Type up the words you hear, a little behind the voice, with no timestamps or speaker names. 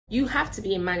You have to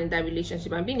be a man in that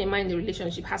relationship, and being a man in the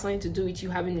relationship has something to do with you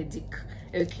having a dick.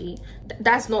 Okay,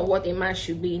 that's not what a man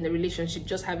should be in a relationship,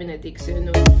 just having a dick. So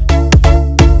no.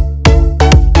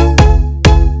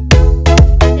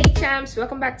 Hey champs,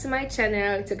 welcome back to my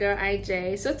channel. It's a girl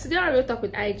IJ. So today on Real Talk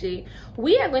with IJ,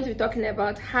 we are going to be talking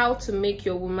about how to make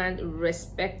your woman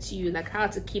respect you, like how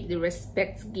to keep the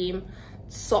respect game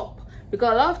up.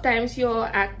 Because a lot of times you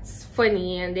act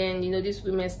funny and then these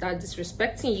women start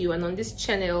disrespecting you, and on this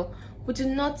channel we do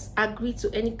not agree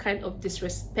to any kind of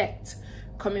disrespect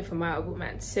coming from our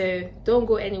woman. So don't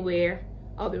go anywhere,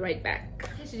 I'll be right back.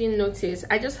 In case you didn't notice,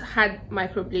 I just had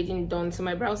microblading done, so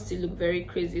my brows still look very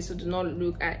crazy, so do not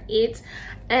look at it.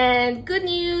 And good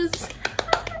news,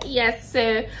 yes,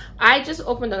 so I just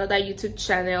opened another YouTube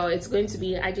channel. It's going to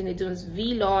be IJ Nedum's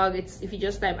vlog. If you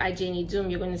just type IJ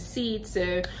Nedum, you're going to see it.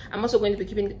 So I'm also going to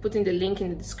be putting the link in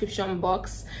the description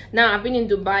box. Now, I've been in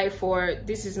Dubai for,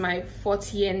 this is my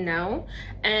 4th year now,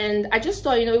 and I just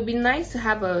thought it would be nice to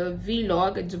have a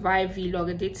vlog, a Dubai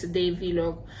vlog, a day-to-day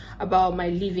vlog about my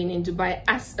living in Dubai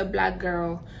as a black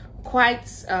girl.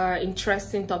 Quite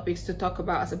interesting topics to talk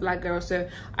about as a black girl, so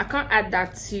I can't add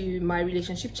that to my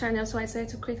relationship channel, so I decided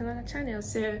to create another channel.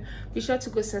 So be sure to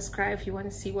go subscribe if you want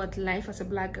to see what life as a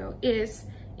black girl is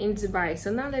in Dubai.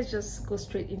 So now let's just go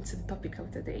straight into the topic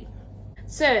of the day.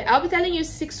 So I'll be telling you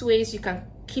 6 ways you can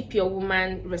keep your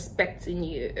woman respecting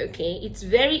you. Okay, it's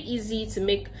very easy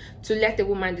to let a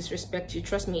woman disrespect you.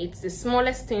 Trust me, it's the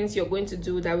smallest things you're going to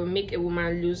do that will make a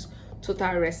woman lose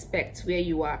total respect where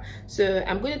you are. So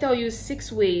I'm going to tell you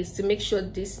 6 ways to make sure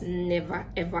this never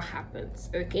ever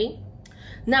happens. Okay,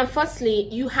 now firstly,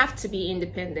 you have to be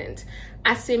independent.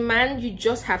 As a man, you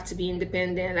just have to be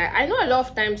independent. Like, I know a lot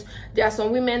of times there are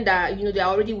some women that they're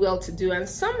already well-to-do, and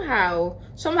somehow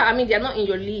I mean, they're not in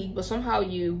your league, but somehow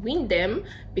you win them,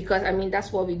 because I mean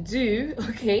that's what we do.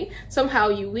 Okay, somehow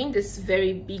you win this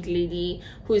very big lady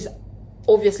who is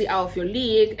obviously out of your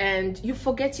league, and you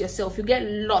forget yourself. You get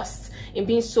lost in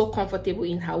being so comfortable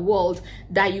in her world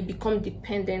that you become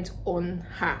dependent on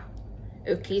her.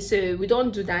 Okay, so we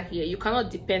don't do that here. You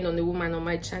cannot depend on a woman on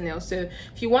my channel. So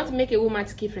if you want to make a woman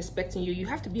to keep respecting you, you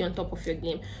have to be on top of your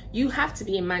game. You have to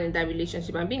be a man in that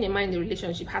relationship, and being a man in the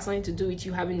relationship has something to do with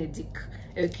you having a dick.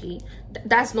 Okay,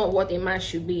 that's not what a man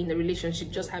should be in a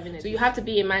relationship, just having it. So you have to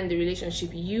be a man in the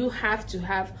relationship. You have to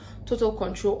have total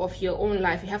control of your own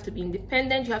life. You have to be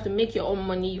independent. You have to make your own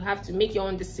money. You have to make your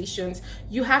own decisions.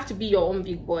 You have to be your own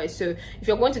big boy. So if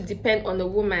you're going to depend on a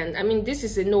woman, I mean, this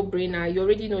is a no-brainer. You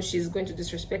already know she's going to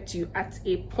disrespect you at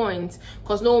a point,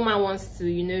 because no woman wants to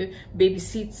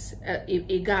babysit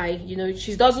a guy.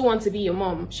 She doesn't want to be your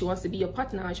mom. She wants to be your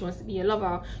partner. She wants to be your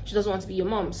lover. She doesn't want to be your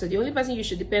mom. So the only person you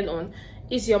should depend on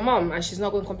is your mom, and she's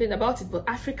not going to complain about it. But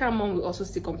African mom will also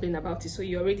still complain about it, so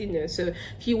you already know. So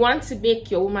if you want to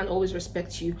make your woman always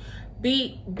respect you,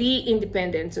 be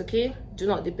independent. Okay, do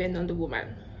not depend on the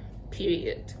woman,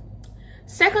 period.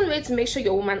 Second way to make sure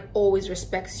your woman always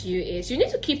respects you is you need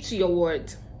to keep to your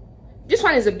word. This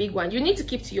one is a big one. You need to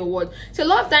keep to your word. So a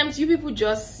lot of times you people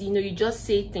just you just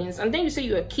say things and then you say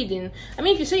you're kidding. I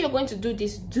mean, if you say you're going to do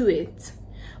this, do it.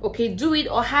 Okay, do it,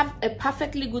 or have a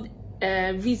perfectly good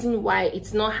reason why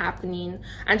it's not happening,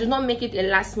 and do not make it a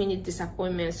last-minute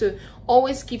disappointment. So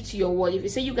always keep to your word. If you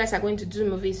say you guys are going to do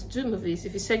movies, do movies.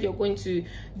 If you said you're going to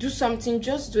do something,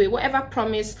 just do it. Whatever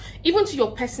promise, even to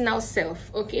your personal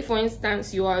self. Okay, for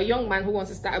instance, you are a young man who wants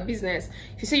to start a business.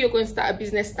 If you say you're going to start a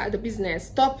business, start the business.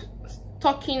 Stop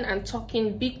talking and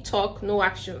talking, big talk, no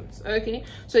actions. Okay,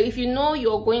 so if you know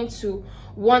you're going to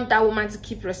want that woman to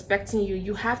keep respecting you,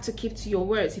 you have to keep to your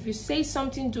words. If you say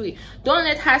something, do it. Don't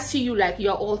let her see you like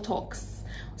you're all talks.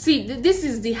 See, this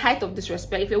is the height of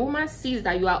disrespect. If a woman sees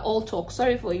that you are all talk,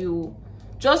 sorry for you,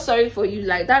 just sorry for you,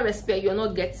 like that respect, you're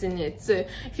not getting it. So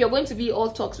if you're going to be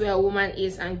all talks where a woman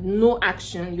is and no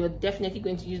action, you're definitely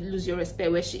going to lose your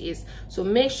respect where she is. So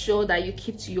make sure that you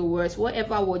keep to your words.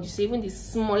 Whatever word you say, even the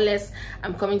smallest,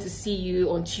 I'm coming to see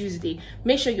you on Tuesday,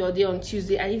 make sure you're there on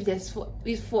Tuesday. And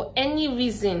if for any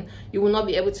reason you will not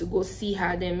be able to go see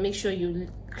her, then make sure you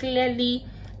clearly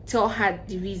tell her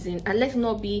the reason, and let it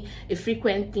not be a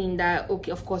frequent thing that,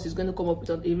 okay, of course it's going to come up with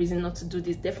a reason not to do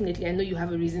this. Definitely, I know you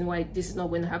have a reason why this is not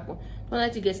going to happen. Don't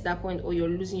let it get to that point, or you're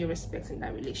losing your respect in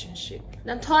that relationship.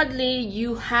 Then thirdly,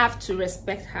 you have to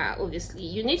respect her. Obviously,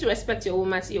 you need to respect your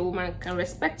woman so your woman can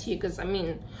respect you, because I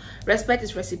mean, respect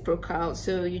is reciprocal.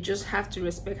 So you just have to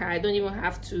respect her. I don't even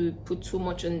have to put too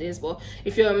much on this, but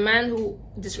if you're a man who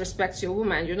disrespects your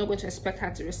woman, you're not going to expect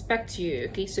her to respect you.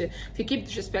 Okay, so if you keep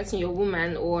disrespecting your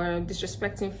woman or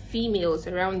disrespecting females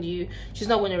around you, she's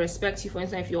not going to respect you. For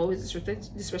instance, if you're always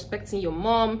disrespecting your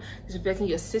mom, disrespecting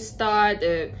your sister,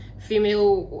 the female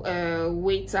female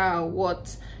waiter or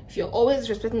what, if you're always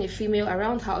respecting a female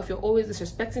around her, if you're always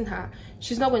disrespecting her,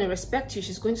 she's not going to respect you.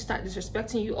 She's going to start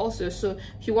disrespecting you also. So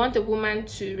if you want a woman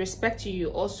to respect you, you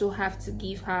also have to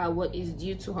give her what is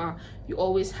due to her. You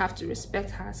always have to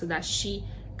respect her so that she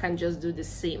can just do the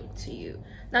same to you.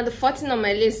 Now, the 14th on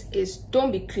my list is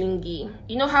don't be clingy.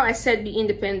 You know how I said be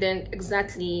independent?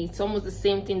 Exactly. It's almost the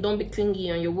same thing. Don't be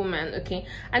clingy on your woman, okay?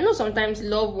 I know sometimes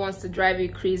love wants to drive you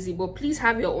crazy, but please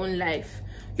have your own life.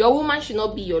 Your woman should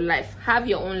not be your life. Have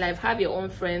your own life, have your own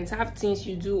friends, have things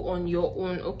you do on your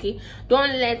own, okay?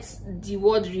 Don't let the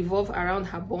world revolve around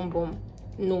her bum bum.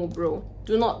 No, bro,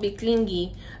 do not be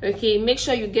clingy, okay? Make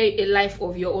sure you get a life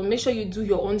of your own. Make sure you do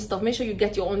your own stuff. Make sure you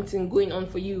get your own thing going on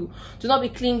for you. Do not be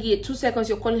clingy. At 2 seconds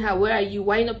you're calling her, where are you?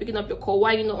 Why are you not picking up your call?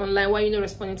 Why are you not online? Why are you not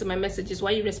responding to my messages?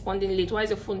 Why are you responding late? Why is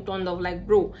your phone turned off? Like,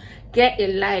 bro, get a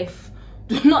life.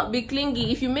 Do not be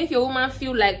clingy. If you make your woman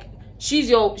feel like she's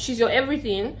your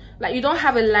everything, like you don't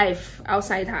have a life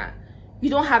outside her, you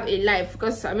don't have a life,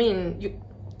 because I mean,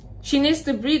 she needs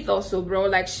to breathe also, bro.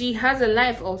 Like, she has a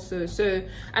life also. So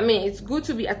I mean, it's good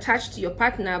to be attached to your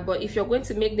partner, but if you're going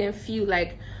to make them feel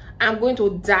like I'm going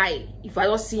to die if I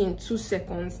don't see in 2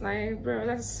 seconds, like, bro,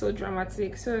 that's so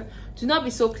dramatic. So do not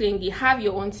be so clingy. Have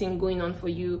your own thing going on for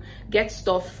you. Get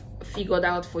stuff figured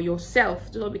out for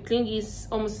yourself. Do not be clingy. It's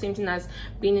almost the same thing as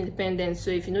being independent.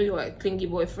 So if you know you're a clingy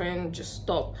boyfriend, just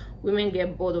stop. Women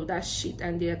get bored of that shit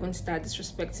and they are going to start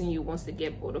disrespecting you once they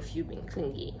get bored of you being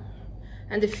clingy.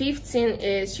 And the 15th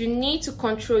is you need to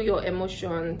control your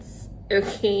emotions,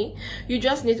 okay? You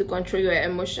just need to control your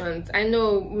emotions. I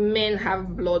know men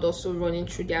have blood also running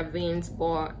through their veins,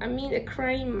 but I mean, a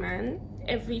crying man,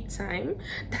 every time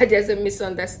that there's a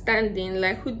misunderstanding,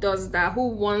 like, who does that? Who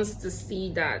wants to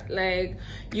see that? Like,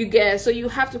 you get, so you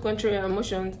have to control your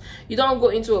emotions. You don't go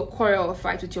into a quarrel or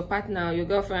fight with your partner, your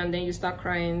girlfriend, and then you start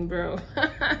crying, bro.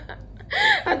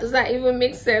 How does that even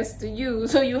make sense to you?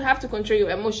 So you have to control your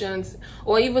emotions,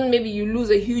 or even maybe you lose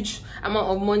a huge amount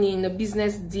of money in a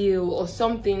business deal or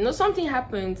something. No, something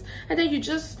happens and then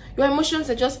your emotions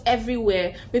are just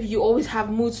everywhere. Maybe you always have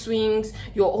mood swings,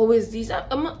 you're always this.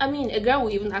 I mean, a girl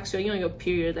will even ask you, are you on your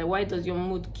period? Like, why does your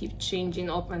mood keep changing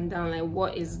up and down? Like,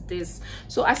 what is this?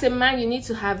 So as a man, you need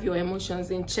to have your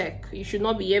emotions in check. You should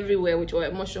not be everywhere with your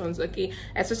emotions, okay?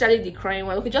 Especially the crying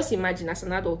one. Okay, just imagine as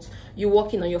an adult, you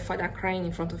walking on your father crying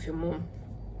in front of your mom.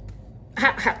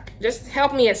 Just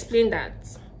help me explain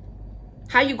that.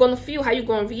 How you gonna feel? How you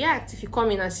gonna react if you come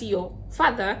in and see your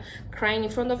father crying in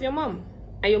front of your mom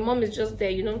and your mom is just there,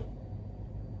 you know?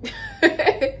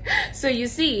 So you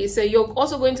see, so you're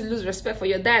also going to lose respect for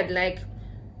your dad. Like,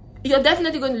 you're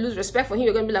definitely going to lose respect for him.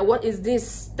 You're going to be like, what is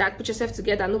this? That put yourself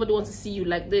together, nobody wants to see you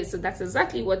like this. So that's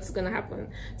exactly what's going to happen.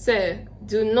 So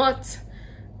do not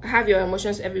have your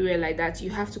emotions everywhere like that.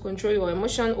 You have to control your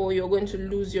emotion, or you're going to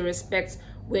lose your respect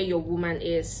where your woman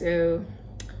is. So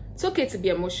it's okay to be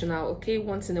emotional, okay?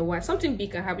 Once in a while, something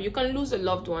big can happen. You can lose a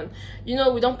loved one, you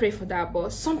know, we don't pray for that,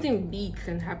 but something big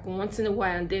can happen once in a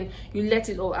while, and then you let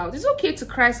it all out. It's okay to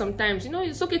cry sometimes, you know.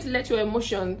 It's okay to let your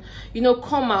emotion, you know,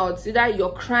 come out. Whether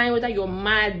you're crying, whether you're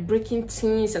mad, breaking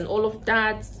things and all of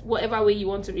that, whatever way you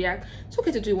want to react, it's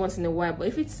okay to do it once in a while. But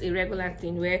if it's a regular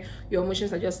thing where your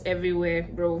emotions are just everywhere,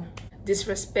 bro,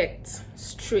 disrespect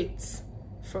straight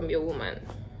from your woman.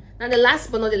 And the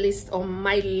last but not the least on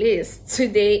my list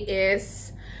today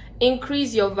is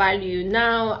increase your value.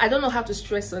 Now, I don't know how to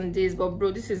stress on this, but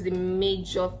bro, this is the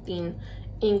major thing.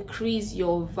 Increase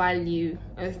your value,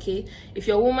 okay? If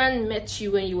your woman met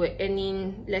you when you were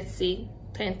earning, let's say,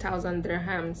 10,000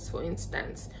 dirhams, for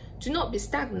instance, do not be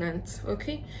stagnant,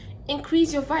 okay?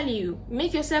 Increase your value.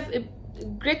 Make yourself a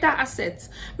greater asset.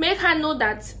 Make her know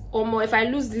that, or more, if I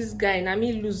lose this guy, I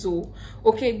mean lose,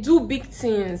 okay? Do big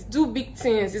things. Do big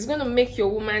things. It's going to make your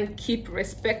woman keep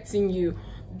respecting you.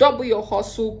 Double your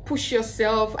hustle, push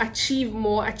yourself, achieve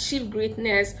more, achieve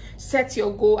greatness, set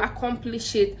your goal,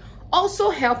 accomplish it.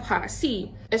 Also help her.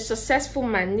 See, a successful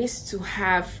man needs to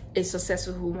have a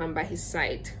successful woman by his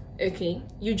side, okay?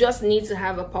 You just need to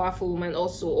have a powerful woman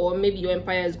also, or maybe your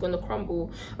empire is going to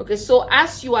crumble, okay? So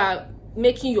as you are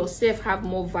making yourself have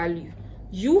more value,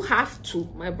 you have to,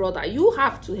 my brother, you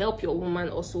have to help your woman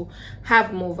also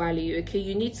have more value, okay?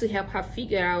 You need to help her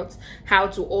figure out how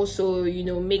to also, you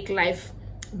know, make life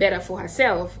better for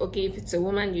herself, okay? If it's a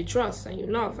woman you trust and you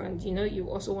love, and you know you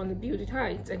also want to build with her,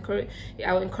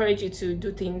 I will encourage you to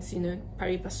do things, you know,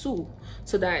 pari passu,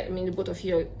 so that, I mean, the both of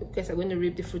you guys are going to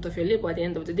reap the fruit of your labor at the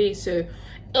end of the day. So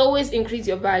always increase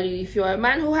your value. If you're a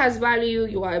man who has value,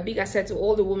 you are a big asset to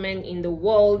all the women in the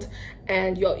world,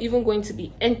 and you're even going to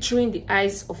be entering the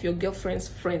eyes of your girlfriend's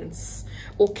friends,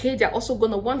 okay, they're also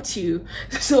gonna want you.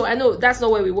 So I know that's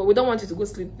not where we don't want you to go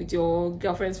sleep with your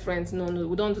girlfriend's friends. No,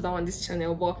 we don't do that on this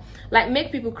channel. But like,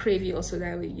 make people crave you also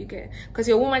that way, you get, because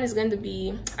your woman is going to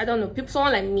be, I don't know, people,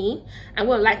 someone like me, I'm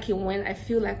gonna like him when I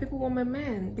feel like people want my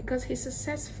man because he's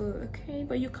successful, okay,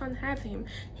 but you can't have him,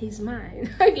 he's mine.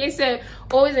 Okay, so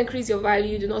always increase your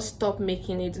value. Do not stop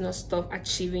making it. Do not stop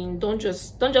achieving. Don't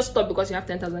just stop because you have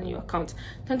 10,000 in your account.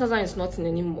 10,000 is nothing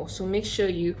anymore. So make sure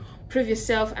you prove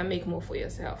yourself and make more for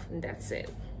yourself, and that's it.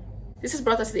 This has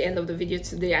brought us to the end of the video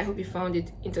today. I hope you found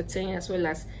it entertaining as well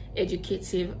as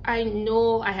educative. I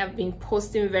know I have been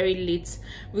posting very late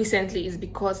recently. Is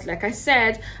because, like I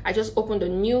said, I just opened a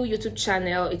new YouTube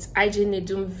channel. It's IJ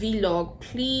Nedum Vlog.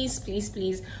 Please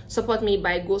support me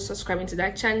by go subscribing to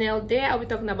that channel. There I'll be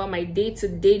talking about my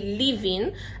day-to-day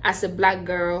living as a black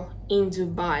girl in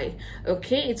Dubai.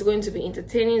 Okay, it's going to be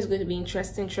entertaining, it's going to be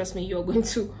interesting. Trust me, you're going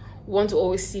to want to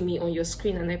always see me on your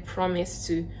screen, and I promise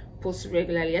to post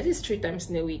regularly, at least 3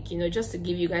 times in a week, you know, just to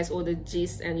give you guys all the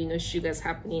gist and, you know, sugars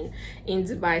happening in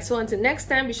Dubai. So until next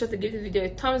time, be sure to give the video a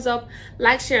thumbs up,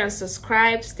 like, share and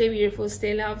subscribe. Stay beautiful,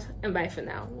 stay loved, and bye for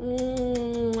now.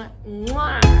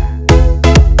 Mwah.